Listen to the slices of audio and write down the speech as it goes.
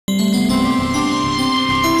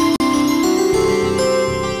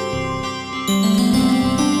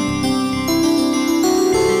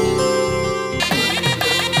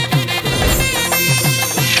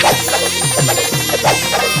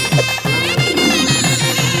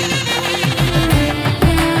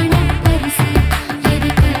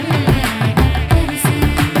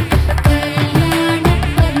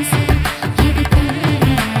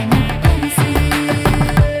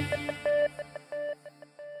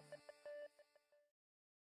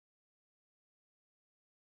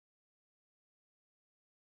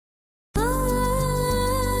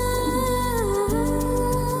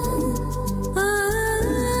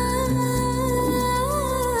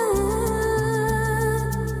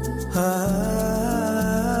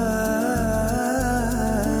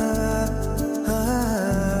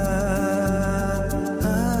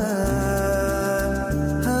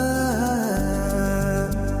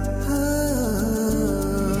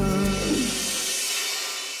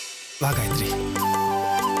வா காயத்ரி.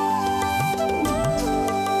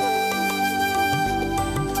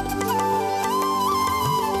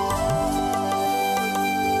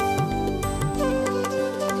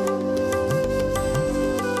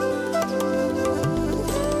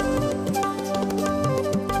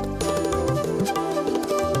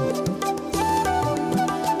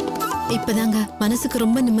 இப்பதாங்க மனசுக்கு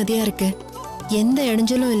ரொம்ப நிம்மதியா இருக்கு. எந்த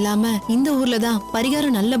இடைஞ்சலும் இல்லாம இந்த ஊர்ல தான்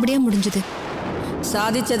பரிகாரம் நல்லபடியா முடிஞ்சது.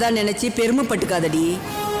 சாதிச்சதா நினைச்சு பெருமைப்பட்டுக்காதடி.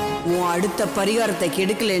 உன் அடுத்த பரிகாரத்தை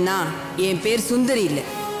கெடுக்கலன்னா என் பேர் சுந்தரி இல்லை.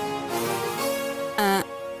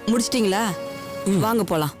 முடிச்சிட்டீங்களா? வாங்க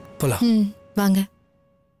போலாம். போலாம். வாங்க.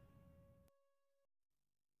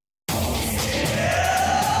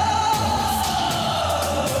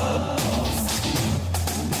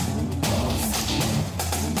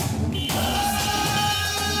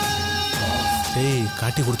 டேய்,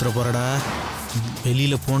 காட்டி கொடுத்துட போறடா.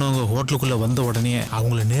 வெளியில போனவங்க ஹோட்டலுக்குள்ள வந்த உடனே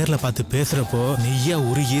அவங்கள நேர்ல பார்த்து பேசுறப்போ நெய்யா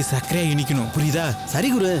உருகி சர்க்கரையா இனிக்கணும். புரியுதா?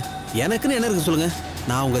 சரி குரு, எனக்குன்னு என்ன இருக்கு சொல்லுங்க.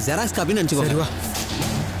 நான் உங்க ஜெராக்ஸ் காப்பின்னு நினைச்சுக்கோ. வா.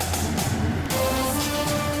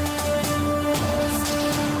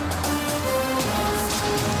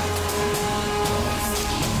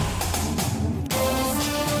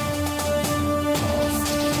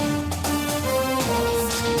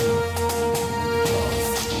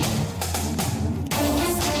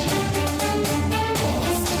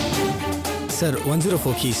 Sir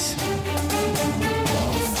 104 keys.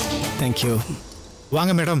 Thank you.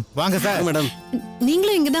 வாங்க மேடம். வாங்க சார். மேடம்,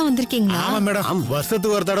 நீங்களும் இங்கதான் வந்திருக்கீங்களா? ஆமா மேடம்.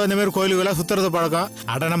 வருஷத்துக்கு ஒரு தடவை இந்த மாதிரி கோயிலுக்கு சுத்துறது பழக்கம்.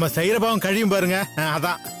 அட நம்ம செய்யற பாவம் கழியும் பாருங்க.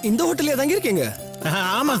 அதான். இந்த ஹோட்டல்ல தங்கி இருக்கீங்க?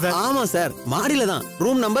 ஆமா சார். ஆமா சார், மாடியில தான்.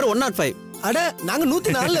 Room number 105. அட, நாங்க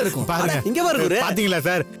 104ல இருக்கோம். பாருங்க. இங்க பாருங்க. பாத்தீங்களா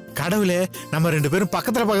சார்? கடவுளே, நம்ம ரெண்டு பேரும்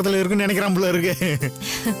பக்கத்துல இருக்குன்னு நினைக்கிறான் போல இருக்கு.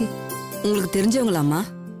 உங்களுக்கு தெரிஞ்சவங்களாமா?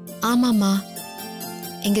 ஆமாமா,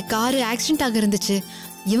 எங்க காரு ஆக்சிடென்ட் ஆக இருந்துச்சு.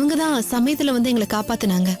 இவங்க தான் சமயத்துல வந்து எங்களை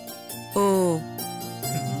காப்பாத்துனாங்க. ஓ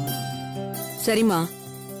சரிம்மா,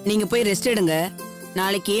 நீங்க போய் ரெஸ்ட் எடுங்க.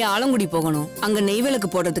 நாளைக்கு ஆலங்குடி போகணும். அங்க நெய் விளக்கு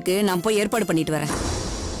போடுறதுக்கு நான் போய் ஏற்பாடு பண்ணிட்டு வரேன்.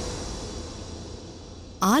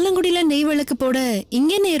 ஆலங்குடியில நெய் விளக்கு போட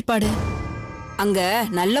இங்க என்ன ஏற்பாடு? அங்க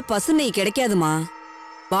நல்ல பசு நெய் கிடைக்காதுமா,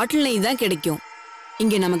 பாட்டில் நெய் தான் கிடைக்கும்.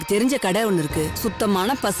 இங்க நமக்கு தெரிஞ்ச கடை ஒண்ணு இருக்கு,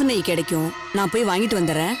 சுத்தமான பசு நெய் கிடைக்கும். நான் போய் வாங்கிட்டு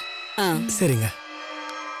வந்துடுறேன். சரிங்க,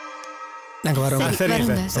 நாங்க வரோம்.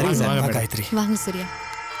 வரோங்க. சரி சார். வா காயத்ரி. வாங்க சரியா.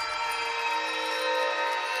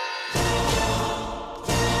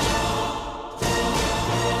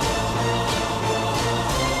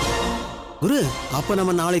 குரு, அப்ப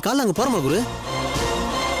நம்ம நாளை காலைல அங்க போறோமா குரு?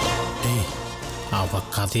 டேய், அவ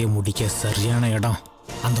கதையை முடிக்க சரியான இடம்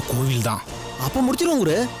அந்த கோவில் தான். அப்ப முடிச்சிருவோம்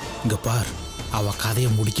குரு. இங்க பார், அவ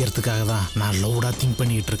கதையை முடிக்கிறதுக்காக தான் நான் லவுடா திங்க்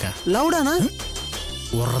பண்ணிட்டு இருக்கேன். லவுடானா?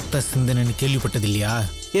 உரத்த சிந்தனைன்னு கேள்விப்பட்டது இல்லையா?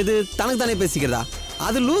 எது தனக்கு தானே பேசிக்கிறதா?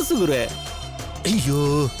 அது லூசு குரு. ஐயோ,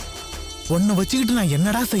 உன்னை வச்சுக்கிட்டு நான்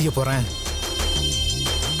என்னடா செய்ய போறேன்?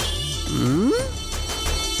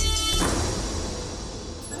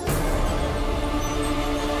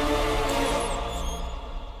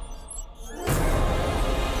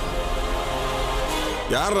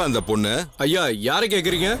 யாரா அந்த பொண்ணு? ஐயா, யாரை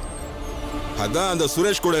கேக்குறீங்க? அதான் அந்த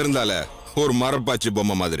சுரேஷ் கூட இருந்தால, ஒரு மரப்பாச்சி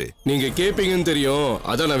பொம்மை மாதிரி. நீங்க கேப்பீங்கன்னு தெரியும்,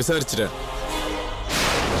 அதான் நான் விசாரிச்சிட்டேன்.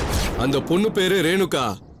 அந்த பொண்ணு பேரு ரேணுகா.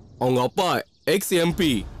 அவங்க அப்பா எக்ஸ்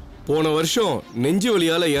எம்பி. போன வருஷம் நெஞ்சு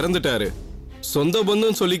வலியால இறந்துட்டாரு. சொந்த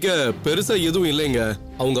பந்தம் சொல்லிக்க பெருசா எதுவும் இல்லைங்க.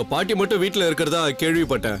 அவங்க பாட்டி மட்டும் வீட்டுல இருக்கிறதா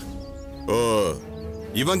கேள்விப்பட்டேன். ஓ,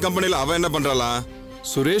 இவன் கம்பெனில அவன் என்ன பண்றாளா?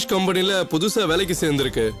 சுரேஷ் கம்பெனில புதுசா வேலைக்கு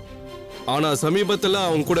சேர்ந்திருக்கு. ஆனா சமீபத்துல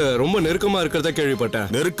அவங்க கூட ரொம்ப நெருக்கமா இருக்கிறதா கேள்விப்பட்டேன்.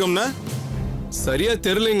 நெருக்கம்னா? சரியா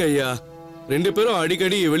தெரியலங்க ஐயா. ரெண்டு பேரும்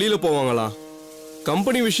அடிக்கடி வெளியில போவாங்களாம்.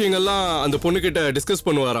 கம்பெனி விஷயங்கள்லாம் அந்த பொண்ணு கிட்ட டிஸ்கஸ்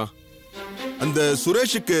பண்ணுவாராம். அந்த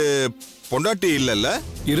சுரேஷுக்கு பொண்டாட்டி இல்லல்ல?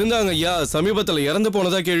 இருந்தாங்க ஐயா, சமீபத்துல இறந்து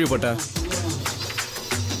போனதா கேள்விப்பட்டேன்.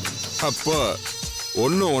 அப்போ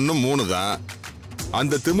 1-1-3 தான்.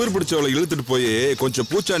 அந்த திமிர் பிடிச்சவளை இழுத்துட்டு போய் கொஞ்சம்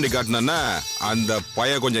பூச்சாண்டி காட்டினா அந்த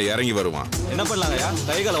பைய கொஞ்சம் இறங்கி வருவான். என்ன பண்ணலாங்கய்யா?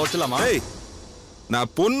 கைகளை ஒட்டலாமா?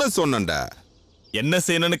 நான் பொண்ணு சொன்னேன்டா. என்ன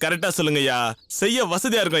செய்யணும்னு கரெக்டா சொல்லுங்கய்யா, செய்ய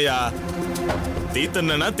வசதியா இருக்கும்யா.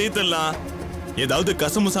 தீத்தன்னா தீத்தலாம், ஏதாவது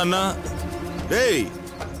கசமுசான்னா டேய்,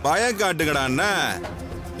 பயம் காட்டுங்கடா அண்ணா.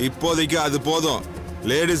 இப்போதைக்கு அது போதும்.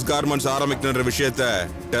 லேடிஸ் கார்மெண்ட்ஸ் ஆரம்பிக்கிற விஷயத்த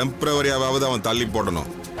டெம்பரவரியாவது அவன் தள்ளி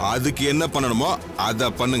போடணும். அதுக்கு என்ன பண்ணணுமோ அதை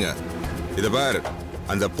பண்ணுங்க. இத பார்,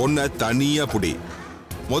 அந்த பொண்ணை தனியா புடி.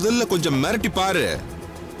 முதல்ல கொஞ்சம் மிரட்டி பாரு.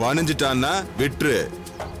 பணிஞ்சிட்டான்னா விட்டுரு,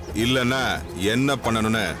 இல்லன்னா என்ன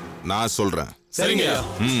பண்ணணும்னு நான் சொல்றேன். சரிங்க.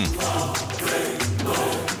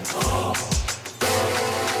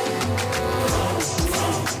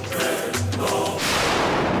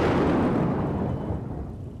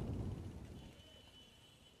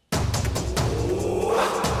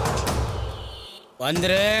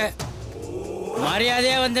 வந்துரு,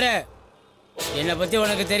 மரியாதையா வந்துரு. என்னை பத்தி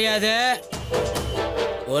உனக்கு தெரியாது.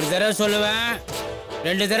 ஒரு தடவை சொல்லுவேன்,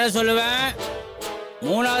 2 தடவை சொல்லுவேன்,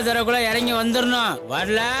 3வது தடவைக்குள்ள இறங்கி வந்துடணும்.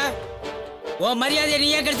 வரல ஓ மரியாதையை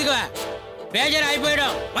நீயே கெடுத்துக்குவ. பேஜர் ஆகி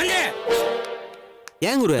போயிடும். வந்து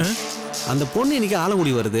ஏன் குரு அந்த பொண்ணு இன்னைக்கு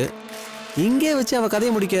ஆலங்குடி வருது, இங்கே வச்சு அவ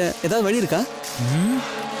கதையை முடிக்க ஏதாவது வழி இருக்கா?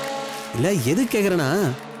 இல்ல எது கேக்குறேன்னா,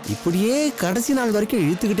 இப்படியே கடைசி நாள் வரைக்கும்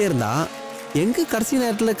இழுத்துக்கிட்டே இருந்தா எங்க கடைசி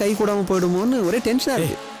நேரத்துல கை கூடாம போயிடுமோன்னு ஒரே டென்ஷனா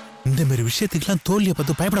இருக்கு. இந்த மாதிரி விஷயத்துக்குலாம் தோல்வியை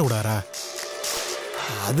பார்த்து பயப்படக்கூடாரா?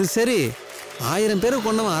 அது சரி, 1000 பேரை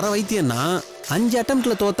கொண்டவன் அரை வைத்தியன்னா 5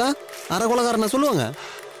 அட்டம்ப்ட்ல தோத்தா அரை கொலகாரனை சொல்லுவாங்க.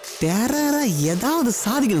 டெரரா ஏதாவது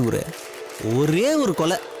சாதிக்கணும் குரு. ஒரே ஒரு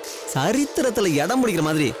கொலை சரித்திரத்துல இடம் பிடிக்கிற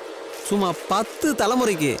மாதிரி சும்மா 10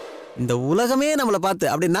 தலைமுறைக்கு இந்த உலகமே நம்மளை பார்த்து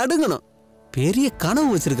அப்படி நடுங்கணும். பெரிய கனவு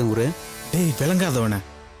வச்சிருக்கேன் குரு. டேய் விளங்காதவன,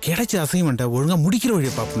 கிடைச்ச அசைன்மெண்ட்டை ஒழுங்கா முடிக்கிற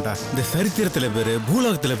வழியை பார்ப்போம்டா. இந்த சரித்திரத்துல பேரு,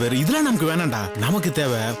 பூலோகத்துல பேரு, இதெல்லாம் நமக்கு வேணாம்டா. நமக்கு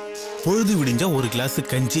தேவை பொழுது விடிஞ்சா ஒரு கிளாஸ்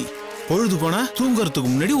கஞ்சி, பொழுது போனா தூங்குறதுக்கு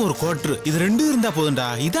முன்னாடி ஒரு கோட்ரு. இது 2 இருந்தா போதும்டா.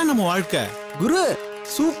 இதான் நம்ம வாழ்க்கை. குரு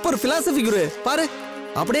சூப்பர் பிலாசபி குரு. பாரு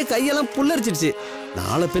அப்படியே கையெல்லாம் புல்லரிச்சிடுச்சு.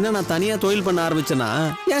 நாளை பின்ன நான் தனியா தொழில் பண்ண ஆரம்பிச்சேன்னா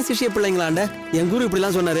என் சிஷ்ய பிள்ளைங்களாண்ட என் குரு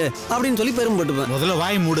இப்படிலாம் சொன்னாரு அப்படின்னு சொல்லி பெருமைப்பட்டுப்பேன். முதல்ல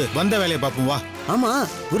வாய் மூடு, வந்த வேலையை பார்ப்போம் வா. ஆமா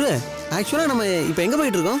குரு, ஆக்சுவலா நம்ம இப்ப எங்க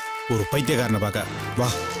போயிட்டு இருக்கோம்? ஒரு பைத்தியக்காரனை பார்க்க வா.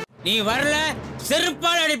 நீ வரல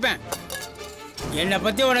செருப்பால் அடிப்பேன். என்னை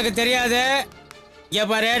பத்தி உனக்கு தெரியாது. இங்க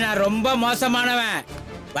பாரு, நான் ரொம்ப மோசமானவன்.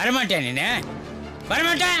 வரமாட்டேன். நீ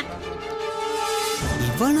வரமாட்டேன்.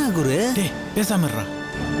 இவனா குரு? டேய் பேசாம இருடா.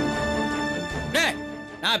 டேய்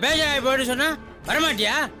நான் பேஜாய் போயிட்டு சொன்னா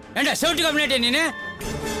வரமாட்டியா? ஏண்டா சவுட்டு கம்ப்ளைண்ட் நீனு?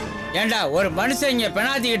 ஏண்டா ஒரு மனுஷன் இங்க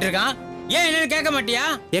பெனாத்திக்கிட்டு இருக்கான், ஏன் என்னன்னு கேட்க மாட்டியா?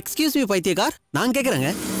 எக்ஸ்கியூஸ் மீ பைத்தியக்கார், நான்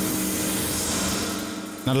கேக்குறேங்க.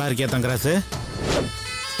 நல்லா இருக்கியா தங்கராசு?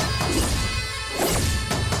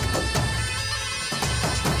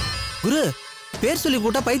 குரு பேர் சொல்லி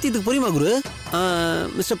கூட்டா பைத்தியத்துக்கு புரியுமா குரு?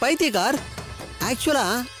 மிஸ்டர் பைத்தியக்கார், ஆக்சுவலா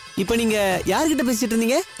இப்ப நீங்க யார்கிட்ட பேசிட்டு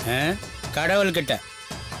இருந்தீங்க? கடவுள்கிட்ட.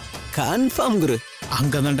 கன்ஃபார்ம் குரு.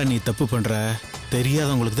 அங்கதான்டா நீ தப்பு பண்ற.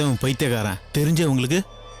 தெரியாதவங்களுக்கு தான் பைத்தியக்காரன், தெரிஞ்சவங்களுக்கு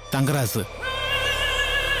தங்கராசு.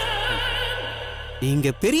 நீங்க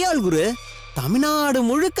பெரிய ஆள் குரு. தமிழ்நாடு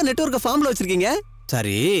முழுக்க நெட்வொர்க்க ஃபார்ம்ல வச்சிருக்கீங்க.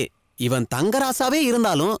 சரி, இவன் தங்கராசாவே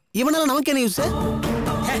இருந்தாலும் இவனால நமக்கு என்ன யூஸ்?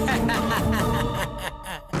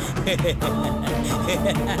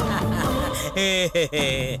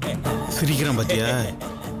 சிரிக்கிறான் பாத்தியா?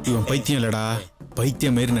 இவன் பைத்தியம் இல்லடா,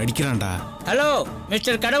 பைத்தியம் மாரி நடிக்கிறான்டா. ஹலோ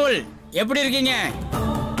மிஸ்டர் கடவுள், எப்படி இருக்கீங்க?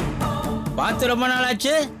 பார்த்து ரொம்ப நாள்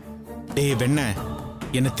ஆச்சு. டேய் வெண்ண,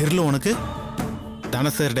 என்ன தெரியல உனக்கு?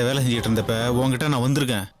 தனசேர்கிட்ட வேலை செஞ்சுட்டு இருந்தப்ப உன்கிட்ட நான்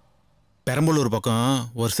வந்திருக்கேன். பெரம்பலூர் பக்கம்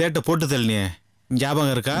ஒரு சேட்டை போட்டு தள்ளினியே,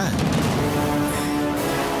 ஞாபகம் இருக்கா?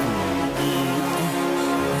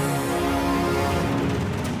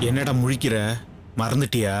 என்னடா முழிக்கிற,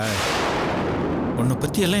 மறந்துட்டியா? உன்னை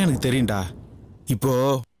பத்தி எல்லாம் எனக்கு தெரியும்டா. இப்போ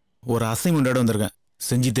ஒரு அசைன்மெண்டோட வந்திருக்கேன்,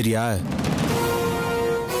 செஞ்சு தெரியா?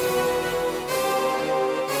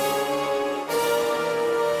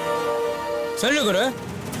 சொல்லு குரு.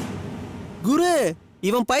 குரு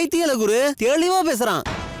இவன் பைத்தியம் இல்ல குரு, தெளிவா பேசுறான்.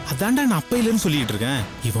 அதான்டா நான் அப்பையிலேருந்து சொல்லிட்டு இருக்கேன்.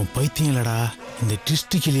 இவன் பைத்தியம் இல்லடா, இந்த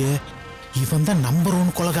டிஸ்ட்ரிக்ட்லயே இவன் தான் நம்பர்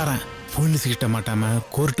 1 கொலைகாரன். போலீஸ் கிட்ட மாட்டாம,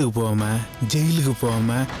 கோர்ட்டுக்கு போகாம, ஜெயிலுக்கு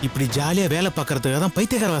போகாம இப்படி ஜாலியா வேலை பார்க்கறதுக்காக தான்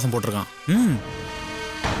பைத்தியக்கார வாசம் போட்டிருக்கான்.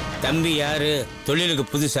 தம்பி யாரு? தொழிலுக்கு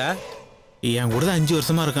புதுசா? என் கூட 5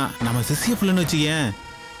 வருஷமா இருக்கான். நம்ம சிசிய பிள்ளைன்னு வச்சுக்கேன்.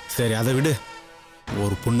 சரி அதை விடு,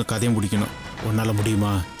 ஒரு பொண்ணு கதையும் பிடிக்கணும். உன்னால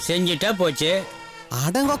முடியுமா? செஞ்சிட்டா போச்சு.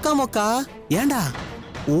 அடங்கொக்கா மொக்கா, ஏண்டா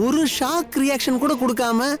ஒரு ஷாக் ரியாக்ஷன் கூட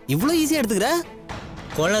கொடுக்காம இவ்வளவு ஈஸியா எடுத்துக்கிற?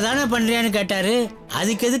 கொலை தானே பண்றியான்னு கேட்டாரு,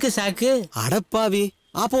 அதுக்கு எதுக்கு சாக்கு? அடப்பாவி,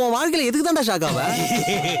 அப்போ உன் வாழ்க்கையில எதுக்கு தான்டா ஷாக் ஆவ?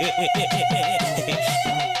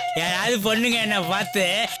 யாராவது பொண்ணுங்க என்ன பார்த்து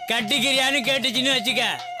கட்டிக்கிறியான்னு கேட்டுச்சுன்னு வச்சுக்க,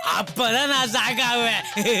 அப்பதான் நான் ஷாக் ஆவேன்.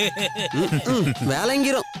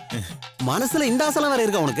 வேலைங்கிறோம். மனசுல இந்த ஆசைலாம் வேற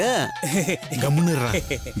இருக்கா உனக்கு? கம்முன்னுறா.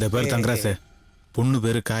 இந்த பேர் தங்கராசு, பொண்ணு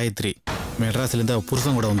பேரு காயத்ரி. மெட்ராஸ்ல இருந்து அவ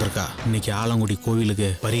புருஷன் கூட வந்திருக்கா. இன்னைக்கு ஆலங்குடி கோவிலுக்கு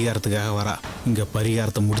பரிகாரத்துக்காக வரா. இங்க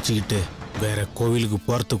பரிகாரத்தை முடிச்சுக்கிட்டு வேற கோவிலுக்கு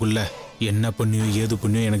போறதுக்குள்ள என்ன பண்ணியோ ஏது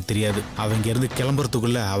பண்ணியோ எனக்கு தெரியாது. அவங்க இருந்து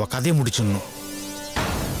கிளம்புறதுக்குள்ள அவ கதையை முடிச்சிடணும்.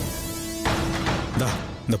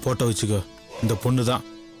 இந்த போட்டோ வச்சுக்கோ. இந்த பொண்ணு தான்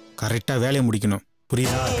கரெக்டா வேலையை முடிக்கணும்,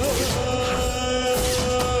 புரியுதா?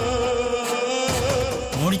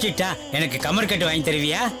 முடிச்சிட்டா எனக்கு கமர் கட்டு வாங்கி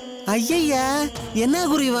தருவியா? ஐயா என்ன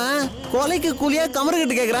குரு இவன் கொலைக்கு கூலியா கமர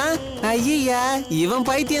கட்டு கேக்குறான்? ஐயா இவன்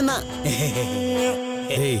பைத்தியம் தான்.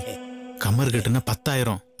 ஏய், கமர் கட்டுனா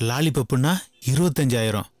 10,000, லாலிபப்புனா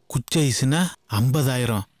 25,000, குச்ச ஐஸ்னா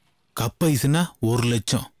 50,000, கப் ஐஸ்னா 1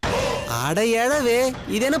 லட்சம். அட எழவே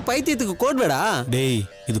இது என்ன பைத்தியத்துக்கு கோட் வேடா? டேய்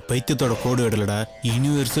இது பைத்தியத்தோட கோடு வேடுலடா,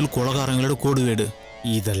 யூனிவர்சல் கொலகாரங்களோட கோடு வேடு.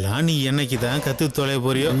 இதெல்லாம் நீ என்னைக்கு தான் கத்து தொலைய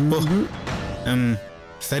போறியோ.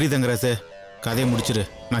 சரி தங்கராசு, கதையை முடிச்சிரு,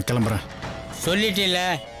 நான் கிளம்புறேன். சொல்லிட்டில்ல,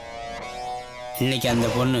 இன்னைக்கு அந்த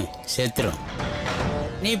பொண்ணு செத்துரும்.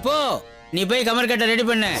 நீ போ, நீ போய் கமர் கட்டை ரெடி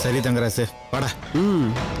பண்ண. சரி தங்கராசு, வாடா.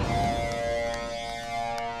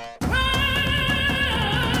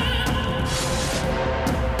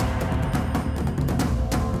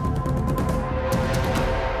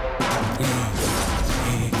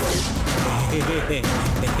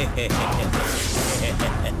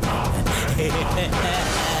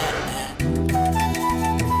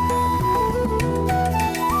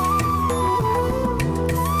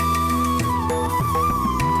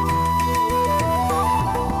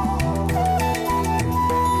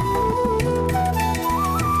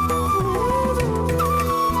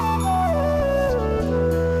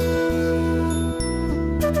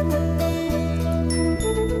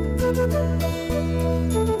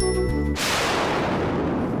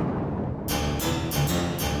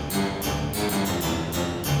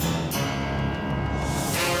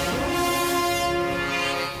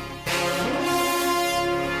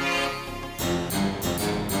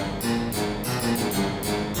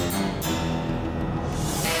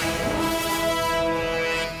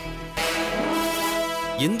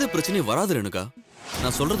 எந்த பிரச்சனையும் வராது ரேணுகா.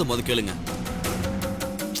 நான் சொல்றத முதல்ல கேளுங்க.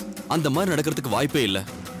 அந்த மாதிரி நடக்கிறதுக்கு வாய்ப்பே இல்லை.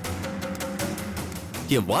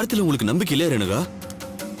 என் வார்த்தையில உங்களுக்கு நம்பிக்கை இல்லையா ரேணுகா?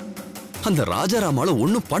 அந்த ராஜாராமால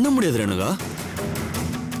ஒண்ணும் பண்ண முடியாது ரேணுகா.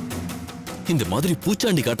 இந்த மாதிரி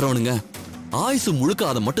பூச்சாண்டி காட்டுறவனுங்க ஆயுசு முழுக்க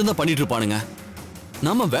அதை மட்டும்தான் பண்ணிட்டு இருப்பானுங்க.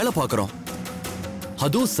 நாம வேலை பார்க்கறோம்,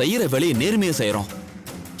 அதுவும் செய்யற வேலையை நேர்மையா செய்யறோம்.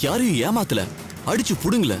 யாரையும் ஏமாத்தல, அடிச்சு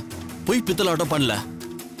புடுங்கல, போய் பித்தலாட்டம் பண்ணல.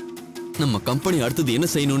 நம்ம கம்பெனி அடுத்தது என்ன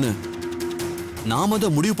செய்யணும்னு நாம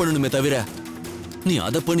தான் முடிவு பண்ணணுமே தவிர நீ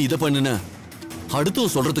அதை பண்ணி இதை பண்ணுன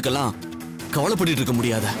அடுத்தும் சொல்றதுக்கெல்லாம் கவலைப்பட்டு இருக்க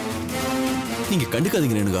முடியாத. நீங்க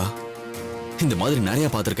கண்டுக்காதீங்க ரேணுகா. இந்த மாதிரி நிறைய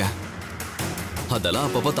பார்த்திருக்கேன். அதெல்லாம்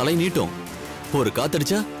அப்பப்ப தலை நீட்டும், ஒரு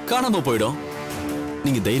காத்தடிச்சா காணாம போயிடும்.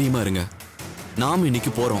 நீங்க தைரியமா இருங்க. நாம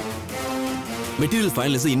இன்னைக்கு போறோம், மெட்டீரியல்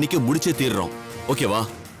ஃபைனல்ஸ் இன்னைக்கு முடிச்சே தீர்றோம். ஓகேவா?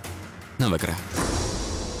 நான் வைக்கிறேன்.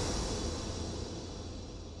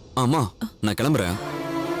 ஆமா, நான் கிளம்புறேன்.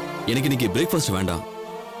 எனக்கு இன்னைக்கு பிரேக்ஃபாஸ்ட் வேண்டாம்,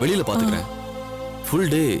 வெளியில பாத்துக்கிறேன்.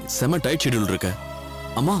 ஃபுல் டே செம டைட் ஷெட்யூல் இருக்கு.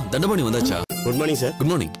 அம்மா, தண்டபாணி வந்தாச்சா? Good morning sir. Good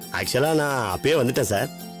morning. ஆக்சுவலா நான் அப்பயே வந்துட்டேன் சார்.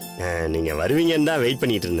 நீங்க வருவீங்கன்னு தான் வெயிட்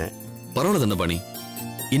பண்ணிட்டு இருந்தேன். பரவாயில்ல தண்டபாணி,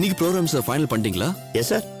 இன்னைக்கு ப்ரோக்ராம்ஸ் ஃபைனல் பண்ணிட்டீங்களா?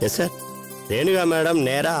 Yes sir, yes sir. Renuka madam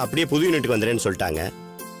நேரா அப்படியே புது யூனிட்டுக்கு வந்துடுறேன்னு சொல்லிட்டாங்க.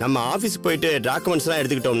 நம்ம ஆஃபீஸ் போயிட்டு டாக்குமெண்ட்ஸ்லாம்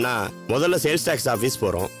எடுத்துக்கிட்டோம்னா முதல்ல சேல்ஸ் டாக்ஸ் ஆஃபீஸ்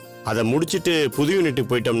போகிறோம். அதை முடிச்சுட்டு புது யூனிட்டுக்கு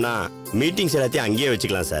போயிட்டோம்னா மீட்டிங்ஸ் எல்லாத்தையும் அங்கேயே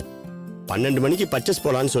வச்சுக்கலாம் சார். 12 மணிக்கு பர்ச்சேஸ்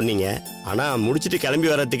போகலான்னு சொன்னீங்க, ஆனால் முடிச்சுட்டு கிளம்பி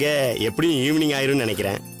வர்றதுக்கே எப்படியும் ஈவினிங் ஆயிரும்னு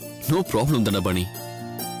நினைக்கிறேன். No problem Dandapani.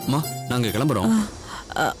 அம்மா, நாங்கள் கிளம்புறோம்.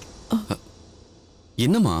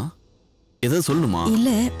 என்னம்மா, ஏதாவது சொல்லணுமா?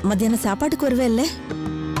 இல்ல, மத்தியானம் சாப்பாட்டுக்கு வருவே இல்ல.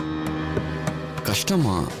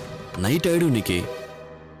 கஷ்டமா, நைட் ஆயிடும் இன்னைக்கு.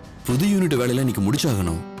 புது யூனிட் வேலையில இன்னைக்கு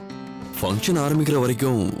முடிச்சாகணும். ஃபங்க்ஷன் ஆரம்பிக்கிற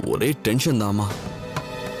வரைக்கும் ஒரே டென்ஷன் தாமா.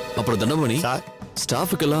 அப்புறம் தண்டபாணி,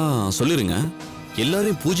 ஸ்டாஃபுக்கெல்லாம் சொல்லிருங்க,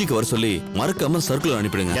 எல்லாரையும் பூஜைக்கு வர சொல்லி மறக்காம சர்க்குலர்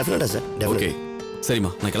அனுப்பிடுங்க. டெஃபினட்டா சார். ஓகே,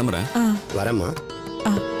 சரிம்மா, நான் கிளம்புறேன். வரேம்மா.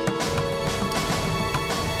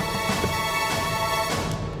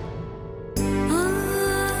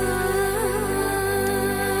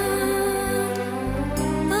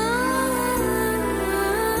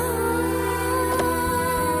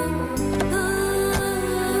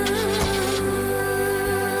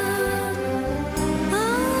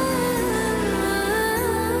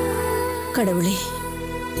 கடவுளே,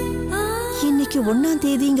 இன்னைக்கு 1ஆம்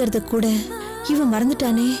தேதிங்கிறத கூட இவன்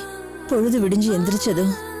மறந்துட்டானே. பொழுது விடிஞ்சு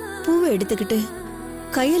எந்திரிச்சதும் பூவை எடுத்துக்கிட்டு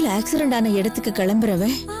கையில் ஆக்சிடென்ட் ஆன இடத்துக்கு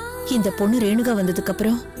கிளம்புறவன் இந்த பொண்ணு ரேணுகா வந்ததுக்கு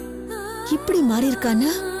அப்புறம் இப்படி மாறி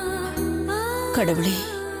இருக்கானா? கடவுளே,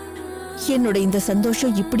 என்னோட இந்த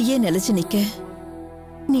சந்தோஷம் இப்படியே நிலைச்சு நிக்க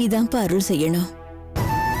நீதான் அருள் செய்யணும்.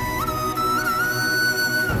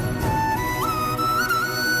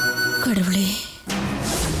 கடவுளே,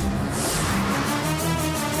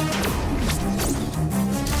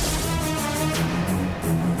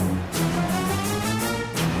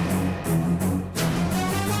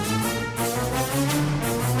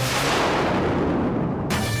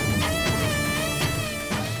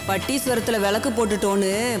 பட்டீஸ்வரத்துல விளக்கு போட்டுட்டோன்னு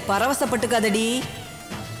பரவசப்பட்டுக்காதடி.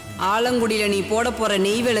 ஆலங்குடியில நீ போட போற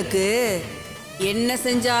நெய் விளக்கு என்ன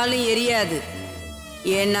செஞ்சாலும் எரியாது.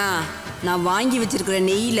 ஏன்னா நான் வாங்கி வச்சிருக்கிற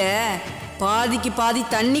நெய்யில பாதிக்கு பாதி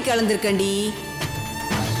தண்ணி கலந்துருக்கண்டி.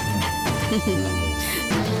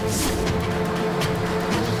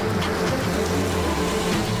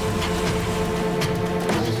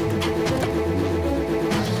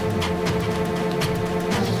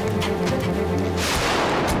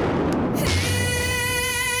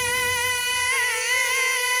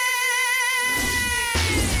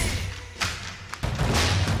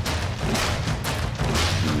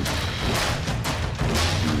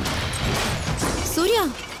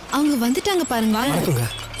 வந்துட்டாங்க பாருங்க. வணக்கங்க.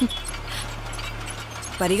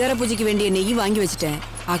 பரிகார பூஜைக்கு வேண்டிய நெய் வாங்கி வச்சுட்டேன்.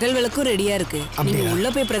 அகல் விளக்கும் ரெடியா இருக்கு. நீங்க உள்ள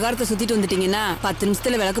போய் பிரகாரத்தை சுத்திட்டு வந்துட்டீங்கன்னா 10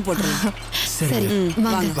 நிமிஷத்துல விளக்கு போட்டுறலாம். சரி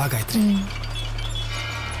வாங்க. வா காயத்ரி.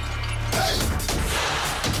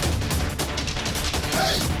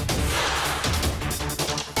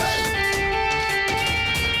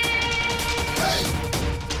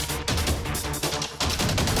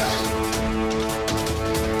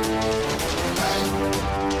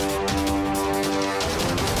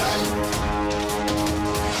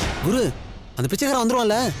 குரு, அந்த பிச்சைக்காரன்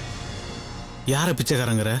வந்துருவான்ல? யார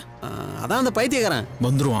பிச்சைக்காரங்கிற? அதான் அந்த பைத்தியக்காரன்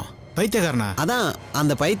வந்துருவான். பைத்தியக்காரனா? அதான்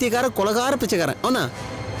அந்த பைத்தியக்கார கொலகார பிச்சைக்காரன். அவனா?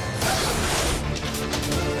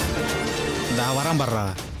 இந்த வரான் பர்றா.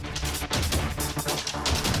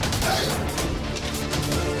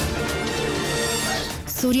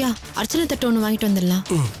 சூர்யா, அர்ச்சனை தட்டு ஒன்று வாங்கிட்டு வந்துடலாம்.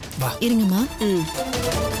 இருங்கம்மா.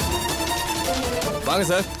 வாங்க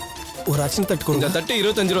சார். ஒரு அர்ச்சனை தட்டு கொடுங்க. இந்த தட்டு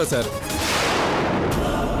 25 ரூபா சார்.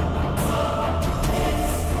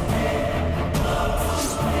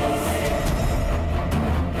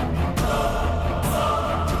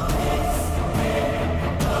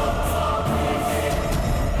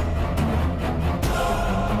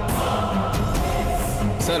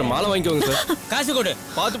 சார் மாலை வாங்கிக்கோங்க சார். காசு கொடு.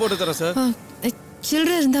 பார்த்து போட்டு தரேன் சார்.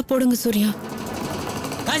 சில்லறை இருந்தா போடுங்க சூர்யா.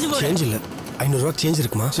 காசு போடு. சேஞ்ச் இல்ல. 500 ரூபாய் சேஞ்ச்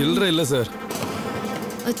இருக்குமா? சில்லறை இல்ல சார்.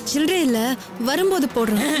 சில்லறை இல்ல, வரும்போது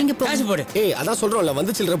போடுறோம். நீங்க காசு போடு. ஏய், அதான் சொல்றோம்ல,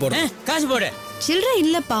 வந்து சில்லறை போடு. காசு போடு. சில்லறை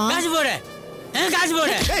இல்லப்பா. காசு போடு. காசு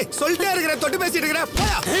போடு. ஏய், சொல்லிட்டே இருக்கற, தொட்டு பேசிட்டு இருக்கற.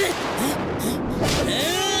 போயா.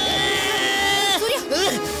 சூர்யா.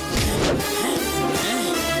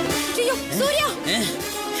 சூர்யா.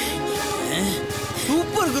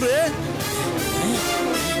 சூப்பர் குரு.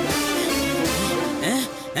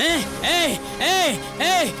 ஏய் ஏய்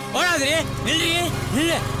ஏய் ஓடாதே. நில்லு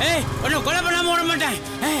நில்லு. ஏய் உன்னை கொலை பண்ணாம ஓட மாட்டேன்.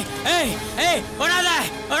 ஏய் ஏய் ஏய் ஓடாத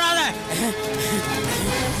ஓடாத.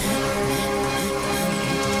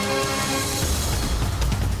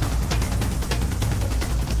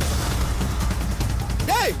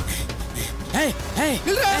 ஏய் ஏய் ஏய்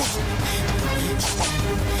நில்லுடா.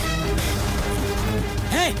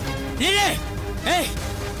 ஏய் நில்லு. ஏய்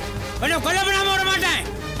உன்னை கொலை பண்ணாம ஓட மாட்டேன்.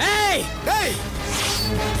 ஏய் ஏய்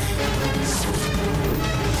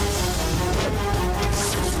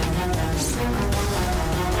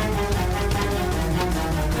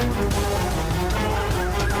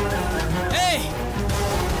ஏய்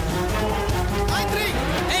காயத்ரி.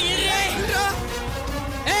 ஏய் நில்லு. நில்லுடா.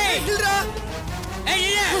 ஏய் நில்லுடா. ஏய்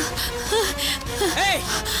நில்லு. ஏய்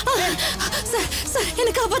சார் சார்,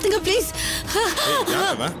 என்ன காப்பாத்துங்க ப்ளீஸ்.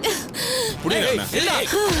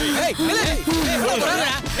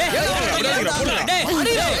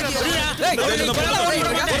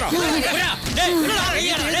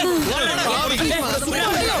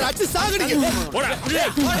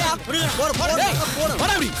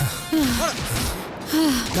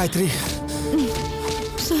 காயத்ரி,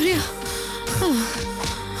 சூர்யா,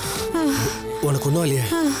 உனக்கு ஒன்றும் இல்லையே?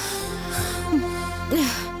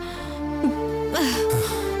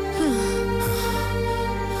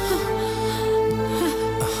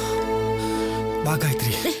 வா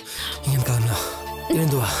காயத்ரி, இங்க கிளம்பலாம்.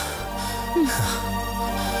 எழுந்து வா.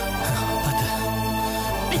 பார்த்து.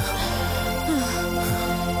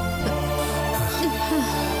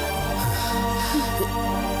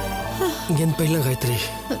 இங்கேருந்து போயிடலாம் காயத்ரி.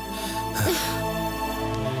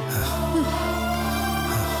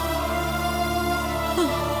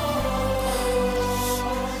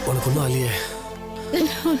 உனக்கு ஒன்றும் இல்லையே?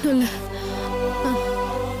 ஒன்றும் இல்லை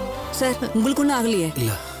சார். உங்களுக்கு ஒன்றும் ஆகலையே?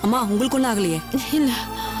 இல்ல. அம்மா உங்களுக்கு ஒன்றும் ஆகலையே? இல்லை,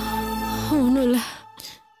 ஒன்றும் இல்லை.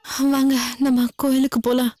 வாங்க நம்ம கோயிலுக்கு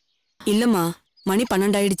போலாம். இல்லம்மா, மணி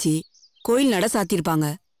 12 ஆயிடுச்சு. கோயில் நட சாத்திருப்பாங்க.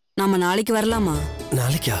 நாம நாளைக்கு வரலாமா?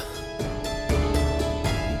 நாளைக்கா?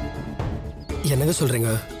 என்னங்க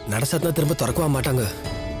சொல்றீங்க? நட சாத்தினா திரும்ப திறக்கவா மாட்டாங்க?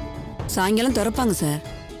 சாயங்காலம் திறப்பாங்க சார்.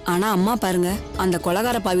 ஆனா அம்மா பாருங்க, அந்த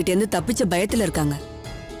கொலகார பாவிட்டேருந்து தப்பிச்ச பயத்துல இருக்காங்க.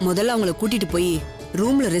 முதல்ல அவங்கள கூட்டிட்டு போய்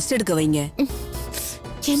ரூம்ல ரெஸ்ட் எடுக்க வைங்க.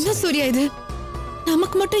 என்ன சூர்யா இது?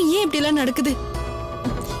 நமக்கு மட்டும் ஏன் இப்படி எல்லாம் நடக்குது?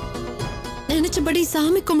 நினைச்சபடி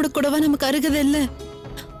சாமி கும்பிட கூடவா நமக்கு அருகதை இல்ல?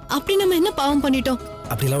 அப்படி நம்ம என்ன பாவம் பண்ணிட்டோம்?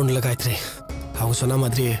 அப்படிலாம் ஒண்ணு இல்ல காயத்ரி. அவங்க சொன்ன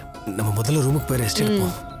மாதிரி நம்ம முதல்ல ரூமுக்கு போய் ரெஸ்ட்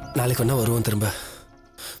எடுப்போம். நாளைக்கு ஒன்னா வருவோம் திரும்ப.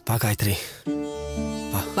 பா காயத்ரி.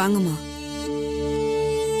 வாங்கம்மா.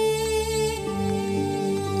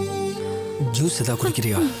 ஜூஸ் ஏதாவது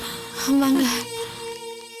குடிக்கிறியா? வாங்க.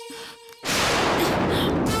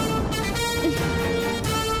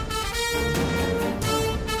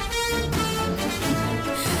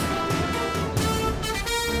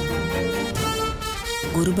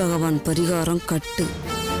 குரு பகவான் பரிகாரம் கட்டு.